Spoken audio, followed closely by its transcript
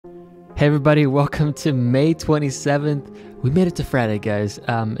Hey everybody, welcome to May 27th. We made it to Friday, guys.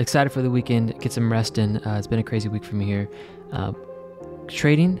 Excited for the weekend, get some rest in. It's been a crazy week for me here.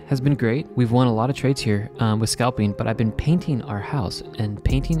 Trading has been great. We've won a lot of trades here with scalping, but I've been painting our house, and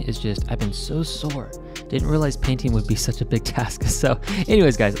painting is just, I've been so sore. Didn't realize painting would be such a big task. So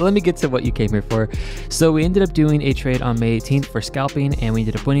anyways, guys, let me get to what you came here for. So we ended up doing a trade on May 18th for scalping, and we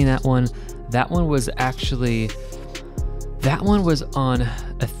ended up winning that one. That one was on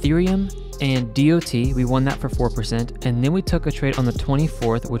Ethereum and DOT. We won that for 4%. And then we took a trade on the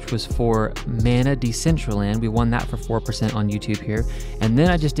 24th, which was for Mana Decentraland. We won that for 4% on YouTube here. And then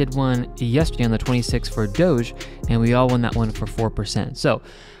I just did one yesterday on the 26th for Doge, and we all won that one for 4%. So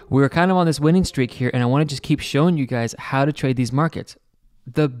we were kind of on this winning streak here, and I want to just keep showing you guys how to trade these markets.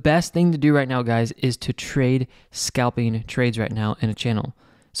 The best thing to do right now, guys, is to trade scalping trades right now in a channel.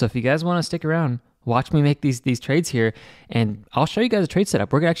 So if you guys want to stick around, watch me make these trades here, and I'll show you guys a trade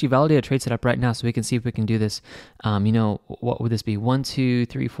setup. We're gonna actually validate a trade setup right now so we can see if we can do this. What would this be? 1, 2,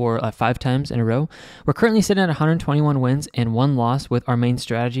 3, 4, 5 times in a row. We're currently sitting at 121 wins and 1 loss with our main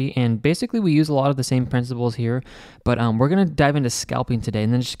strategy, and basically we use a lot of the same principles here, but we're gonna dive into scalping today,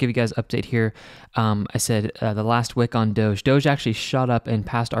 and then just give you guys an update here. I said the last wick on Doge. Doge actually shot up and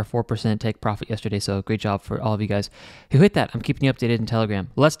passed our 4% take profit yesterday, so great job for all of you guys who hit that. I'm keeping you updated in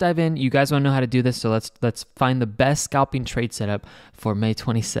Telegram. Let's dive in. You guys wanna know how to do this, so let's find the best scalping trade setup for May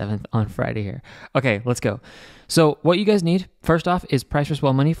 27th on Friday here. Okay, let's go. So what you guys need, first off, is price risk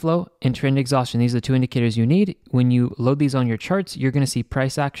while money flow and trend exhaustion. These are the 2 indicators you need. When you load these on your charts, you're going to see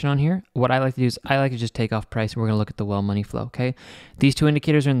price action on here. What I like to do is I like to just take off price, and we're going to look at the well money flow, okay? These 2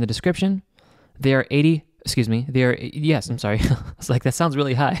 indicators are in the description. They are yes, I'm sorry. I was like, that sounds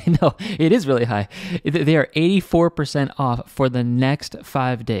really high. No, it is really high. They are 84% off for the next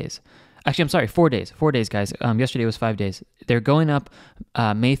 5 days. Actually, I'm sorry, 4 days. 4 days, guys. Yesterday was 5 days. They're going up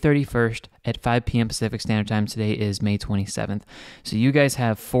May 31st at 5 p.m. Pacific Standard Time. Today is May 27th. So you guys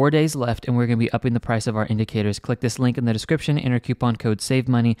have 4 days left, and we're going to be upping the price of our indicators. Click this link in the description, enter coupon code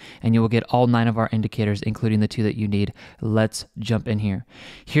SAVEMONEY, and you will get all 9 of our indicators, including the 2 that you need. Let's jump in here.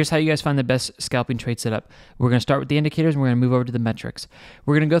 Here's how you guys find the best scalping trade setup. We're going to start with the indicators, and we're going to move over to the metrics.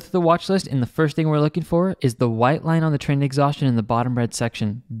 We're going to go through the watch list, and the first thing we're looking for is the white line on the trend exhaustion in the bottom red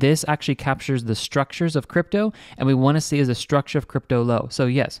section. This actually captures the structures of crypto, and we want to see is the structure of crypto low. So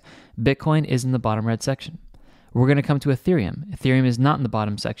yes, Bitcoin is in the bottom red section. We're going to come to Ethereum. Ethereum is not in the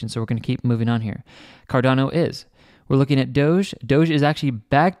bottom section, so we're going to keep moving on here. Cardano is. We're looking at Doge. Doge is actually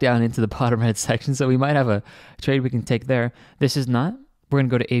back down into the bottom red section, so we might have a trade we can take there. This is not. We're going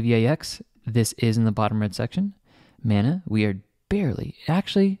to go to AVAX. This is in the bottom red section. Mana, we are barely,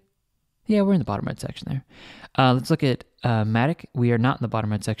 actually, yeah, we're in the bottom red section there. Let's look at Matic. We are not in the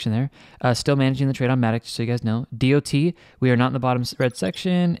bottom red section there. Still managing the trade on Matic, just so you guys know. DOT, we are not in the bottom red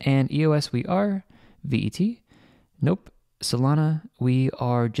section. And EOS, we are. VET, nope. Solana, we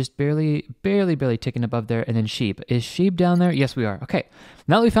are just barely ticking above there. And then Sheep. Is Sheep down there? Yes, we are. Okay,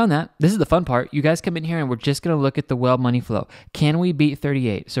 now that we found that, this is the fun part. You guys come in here and we're just going to look at the well money flow. Can we beat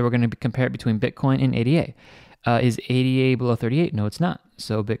 38? So we're going to compare it between Bitcoin and ADA. Is ADA below 38? No, it's not.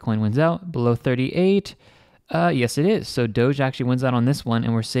 So Bitcoin wins out. Below 38? Yes, it is. So Doge actually wins out on this one,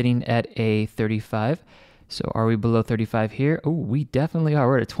 and we're sitting at a 35. So are we below 35 here? Oh, we definitely are.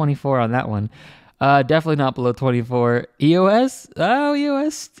 We're at 24 on that one. Definitely not below 24. EOS? Oh,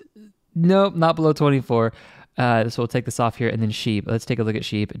 EOS. Nope, not below 24. So we'll take this off here, and then Sheep. Let's take a look at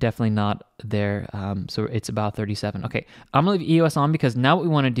Sheep. Definitely not there. So it's about 37. Okay, I'm gonna leave EOS on because now what we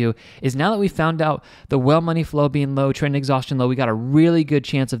want to do is, now that we found out the well money flow being low, trend exhaustion low, we got a really good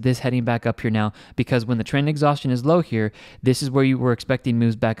chance of this heading back up here now, because when the trend exhaustion is low here, this is where you were expecting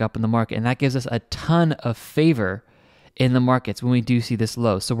moves back up in the market, and that gives us a ton of favor in the markets when we do see this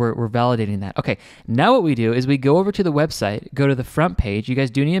low. So we're validating that. Okay, now what we do is we go over to the website, go to the front page. You guys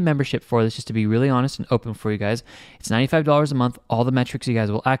do need a membership for this, just to be really honest and open for you guys. It's $95 a month. All the metrics you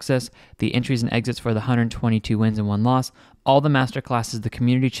guys will access, the entries and exits for the 122 wins and 1 loss, all the master classes, the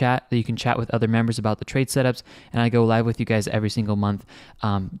community chat that you can chat with other members about the trade setups, and I go live with you guys every single month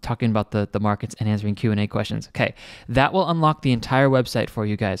talking about the markets and answering Q&A questions. Okay, that will unlock the entire website for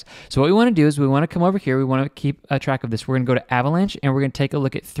you guys. So what we want to do is we want to come over here. We want to keep track of this. We're going to go to Avalanche, and we're going to take a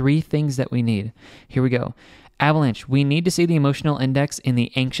look at 3 things that we need. Here we go. Avalanche, we need to see the emotional index in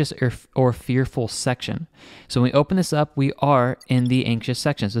the anxious or fearful section. So when we open this up, we are in the anxious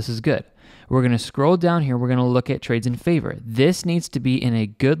section, so this is good. We're going to scroll down here. We're going to look at trades in favor. This needs to be in a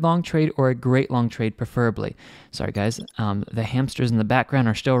good long trade or a great long trade, preferably. Sorry, guys. The hamsters in the background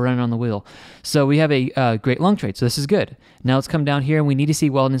are still running on the wheel. So we have a great long trade. So this is good. Now let's come down here, and we need to see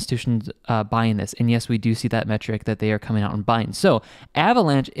well institutions buying this. And yes, we do see that metric that they are coming out and buying. So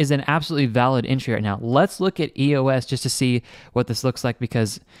Avalanche is an absolutely valid entry right now. Let's look at EOS just to see what this looks like,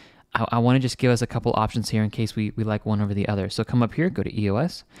 because I want to just give us a couple options here in case we like one over the other. So come up here, go to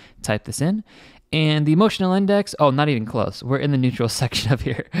EOS, type this in. And the emotional index, oh, not even close. We're in the neutral section up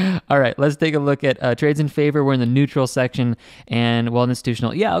here. All right, let's take a look at trades in favor. We're in the neutral section, and well,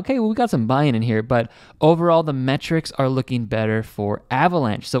 institutional. Yeah, okay, well, we got some buying in here, but overall, the metrics are looking better for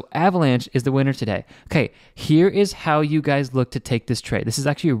Avalanche. So Avalanche is the winner today. Okay, here is how you guys look to take this trade. This is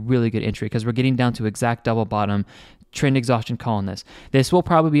actually a really good entry because we're getting down to exact double bottom, trend exhaustion call on this. This will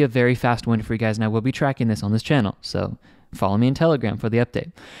probably be a very fast win for you guys, and I will be tracking this on this channel. So follow me in Telegram for the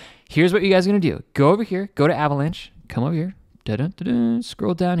update. Here's what you guys are going to do. Go over here, go to Avalanche, come over here,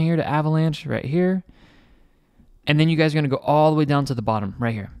 scroll down here to Avalanche right here. And then you guys are going to go all the way down to the bottom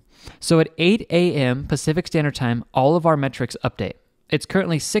right here. So at 8 a.m. Pacific Standard Time, all of our metrics update. It's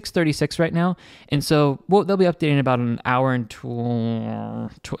currently 6:36 right now. And so they'll be updating about an hour and 24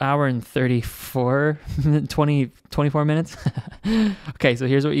 minutes. Okay, so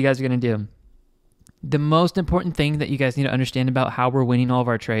here's what you guys are going to do. The most important thing that you guys need to understand about how we're winning all of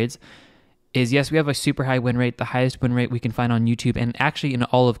our trades is, yes, we have a super high win rate, the highest win rate we can find on YouTube and actually in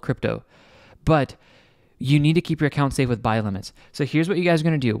all of crypto. But you need to keep your account safe with buy limits. So here's what you guys are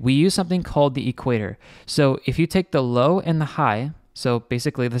going to do. We use something called the equator. So if you take the low and the high, so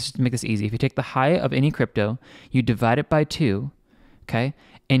basically, let's just make this easy. If you take the high of any crypto, you divide it by 2, okay,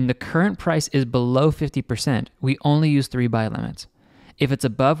 and the current price is below 50%, we only use 3 buy limits. If it's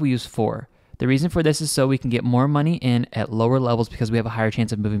above, we use 4. The reason for this is so we can get more money in at lower levels because we have a higher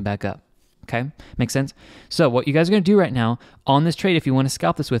chance of moving back up. Okay, makes sense? So what you guys are going to do right now on this trade, if you want to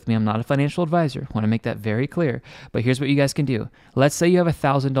scalp this with me, I'm not a financial advisor. I want to make that very clear. But here's what you guys can do. Let's say you have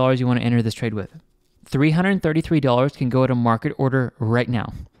 $1,000 you want to enter this trade with. $333 can go at a market order right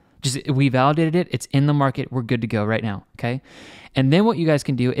now. We validated it. It's in the market. We're good to go right now, okay? And then what you guys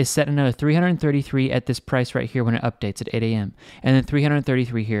can do is set another 333 at this price right here when it updates at 8 a.m. And then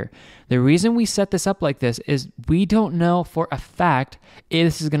 333 here. The reason we set this up like this is we don't know for a fact if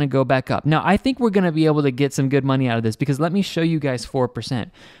this is going to go back up. Now, I think we're going to be able to get some good money out of this because let me show you guys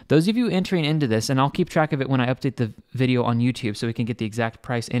 4%. Those of you entering into this, and I'll keep track of it when I update the video on YouTube so we can get the exact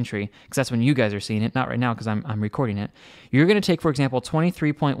price entry because that's when you guys are seeing it, not right now because I'm recording it. You're going to take, for example,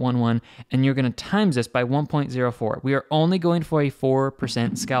 23.11 and you're going to times this by 1.04. We are only going for a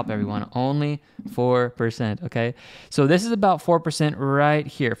 4% scalp, everyone. Only 4%, okay? So this is about 4% right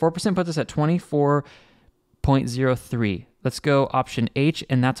here. 4% puts us at 24.03. Let's go option H,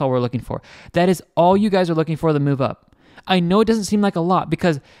 and that's all we're looking for. That is all you guys are looking for to move up. I know it doesn't seem like a lot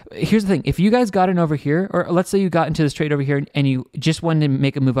because here's the thing. If you guys got in over here, or let's say you got into this trade over here and you just wanted to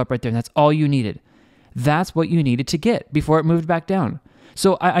make a move up right there, and that's all you needed. That's what you needed to get before it moved back down.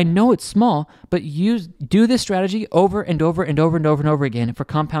 So I know it's small, but do this strategy over and over and over and over and over again for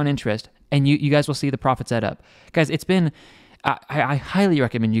compound interest, and you guys will see the profits add up. Guys, it's been... I highly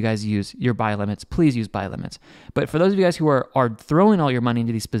recommend you guys use your buy limits. Please use buy limits. But for those of you guys who are throwing all your money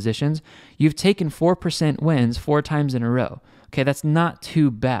into these positions, you've taken 4% wins 4 times in a row. Okay, that's not too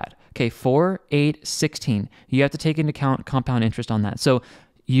bad. Okay, 4, 8, 16. You have to take into account compound interest on that. So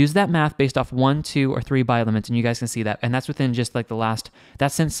use that math based off 1, 2, or 3 buy limits, and you guys can see that. And that's within just like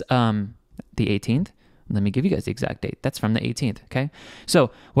that's since the 18th. Let me give you guys the exact date. That's from the 18th, okay?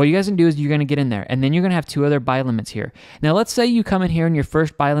 So what you guys can do is you're going to get in there, and then you're going to have 2 other buy limits here. Now, let's say you come in here and your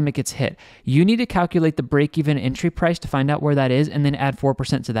first buy limit gets hit. You need to calculate the break-even entry price to find out where that is and then add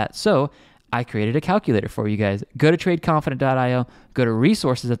 4% to that. So I created a calculator for you guys. Go to tradeconfident.io, go to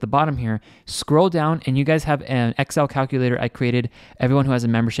resources at the bottom here, scroll down, and you guys have an Excel calculator I created. Everyone who has a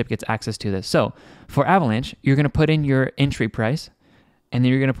membership gets access to this. So for Avalanche, you're going to put in your entry price, and then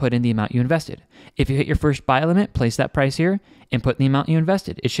you're going to put in the amount you invested. If you hit your first buy limit, place that price here and put the amount you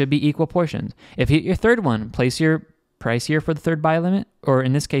invested. It should be equal portions. If you hit your third one, place your price here for the third buy limit, or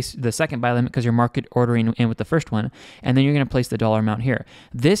in this case, the second buy limit because you're market ordering in with the first one, and then you're going to place the dollar amount here.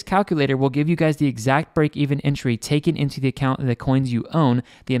 This calculator will give you guys the exact break-even entry taken into the account of the coins you own,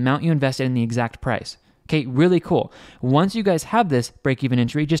 the amount you invested, and the exact price. Okay, really cool. Once you guys have this break-even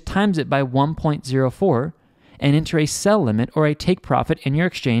entry, just times it by 1.04 and enter a sell limit or a take profit in your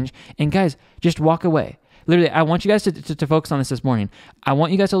exchange. And guys, just walk away. Literally, I want you guys to focus on this morning. I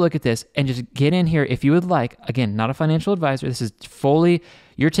want you guys to look at this and just get in here if you would like. Again, not a financial advisor. This is fully,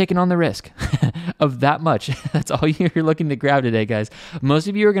 you're taking on the risk of that much. That's all you're looking to grab today, guys. Most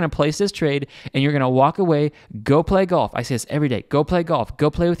of you are going to place this trade and you're going to walk away, go play golf. I say this every day. Go play golf. Go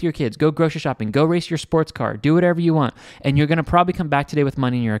play with your kids. Go grocery shopping. Go race your sports car. Do whatever you want. And you're going to probably come back today with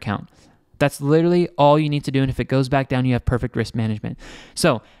money in your account. That's literally all you need to do. And if it goes back down, you have perfect risk management.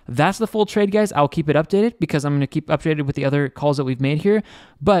 So that's the full trade, guys. I'll keep it updated because I'm going to keep updated with the other calls that we've made here.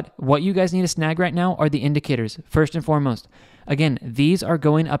 But what you guys need to snag right now are the indicators, first and foremost. Again, these are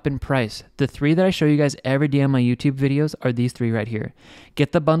going up in price. The 3 that I show you guys every day on my YouTube videos are these 3 right here.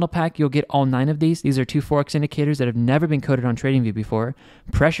 Get the bundle pack. You'll get all 9 of these. These are 2 Forex indicators that have never been coded on TradingView before.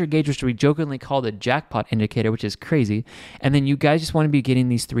 Pressure gauge, which we jokingly call the jackpot indicator, which is crazy. And then you guys just want to be getting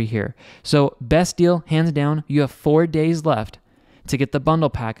these 3 here. So best deal, hands down. You have 4 days left to get the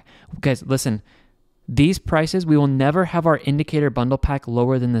bundle pack. Guys, listen, these prices, we will never have our indicator bundle pack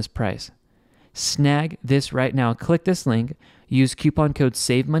lower than this price. Snag this right now. Click this link. Use coupon code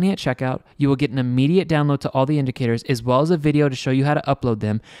SAVEMONEY at checkout. You will get an immediate download to all the indicators as well as a video to show you how to upload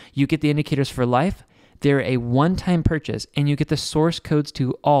them. You get the indicators for life. They're a one-time purchase, and you get the source codes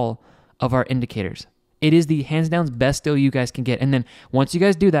to all of our indicators. It is the hands down best deal you guys can get. And then once you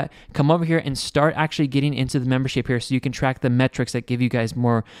guys do that, come over here and start actually getting into the membership here so you can track the metrics that give you guys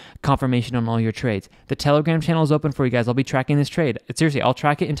more confirmation on all your trades. The Telegram channel is open for you guys. I'll be tracking this trade. Seriously, I'll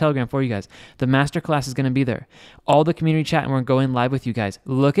track it in Telegram for you guys. The masterclass is going to be there. All the community chat, and we're going live with you guys.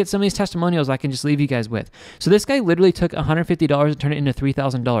 Look at some of these testimonials I can just leave you guys with. So this guy literally took $150 and turned it into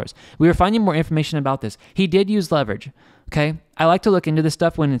 $3,000. We were finding more information about this. He did use leverage. Okay, I like to look into this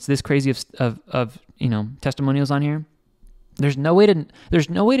stuff when it's this crazy of testimonials on here. There's no way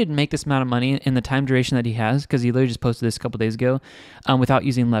to make this amount of money in the time duration that he has, because he literally just posted this a couple days ago, without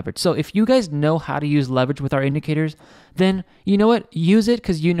using leverage. So if you guys know how to use leverage with our indicators, then you know what, use it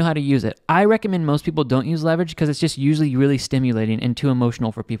because you know how to use it. I recommend most people don't use leverage because it's just usually really stimulating and too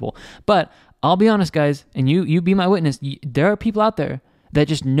emotional for people. But I'll be honest, guys, and you be my witness. There are people out there that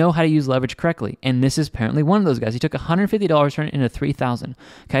just know how to use leverage correctly. And this is apparently one of those guys. He took $150, turned it into $3,000.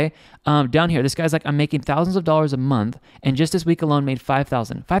 Okay. Down here, this guy's like, I'm making thousands of dollars a month. And just this week alone made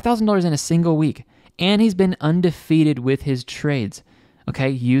 $5,000. $5,000 in a single week. And he's been undefeated with his trades. Okay.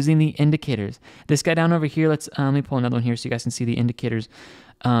 Using the indicators. This guy down over here, let me pull another one here so you guys can see the indicators.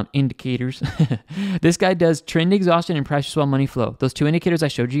 This guy does trend exhaustion and price to swell money flow. Those 2 indicators I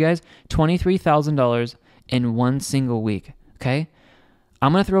showed you guys, $23,000 in one single week. Okay.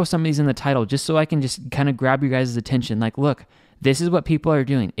 I'm going to throw some of these in the title just so I can just kind of grab your guys' attention. Like, look, this is what people are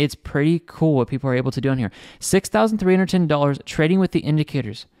doing. It's pretty cool what people are able to do on here. $6,310 trading with the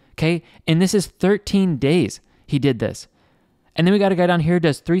indicators, okay? And this is 13 days he did this. And then we got a guy down here who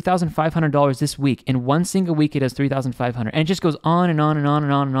does $3,500 this week. In one single week, he does $3,500. And it just goes on and on and on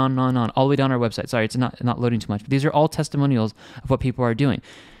and on and on and on and on, all the way down our website. Sorry, it's not loading too much. But these are all testimonials of what people are doing.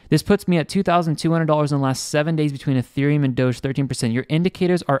 This puts me at $2,200 in the last 7 days between Ethereum and Doge, 13%. Your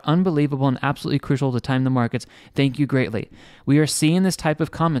indicators are unbelievable and absolutely crucial to time the markets. Thank you greatly. We are seeing this type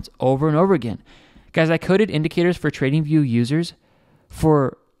of comments over and over again. Guys, I coded indicators for TradingView users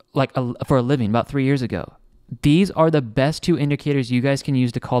for a living about 3 years ago. These are the best 2 indicators you guys can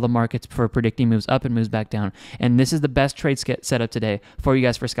use to call the markets for predicting moves up and moves back down. And this is the best trade setup today for you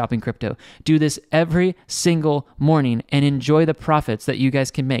guys for scalping crypto. Do this every single morning and enjoy the profits that you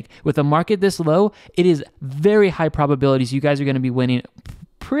guys can make. With a market this low, it is very high probabilities you guys are going to be winning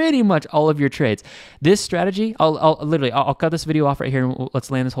pretty much all of your trades. This strategy, I'll cut this video off right here and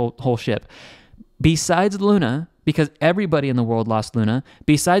let's land this whole ship. Besides Luna, because everybody in the world lost Luna,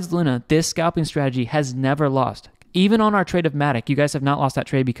 besides Luna, this scalping strategy has never lost. Even on our trade of Matic, you guys have not lost that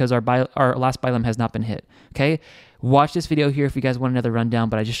trade because our last buy limit has not been hit. Okay? Watch this video here if you guys want another rundown,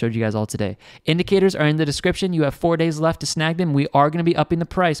 but I just showed you guys all today. Indicators are in the description. You have 4 days left to snag them. We are going to be upping the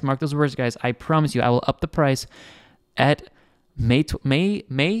price. Mark those words, guys. I promise you, I will up the price at May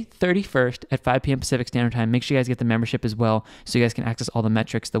 31st at 5 p.m. Pacific Standard Time. Make sure you guys get the membership as well so you guys can access all the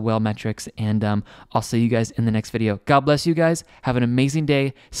metrics, the whale metrics, and I'll see you guys in the next video. God bless you guys. Have an amazing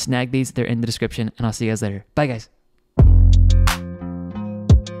day. Snag these. They're in the description, and I'll see you guys later. Bye, guys.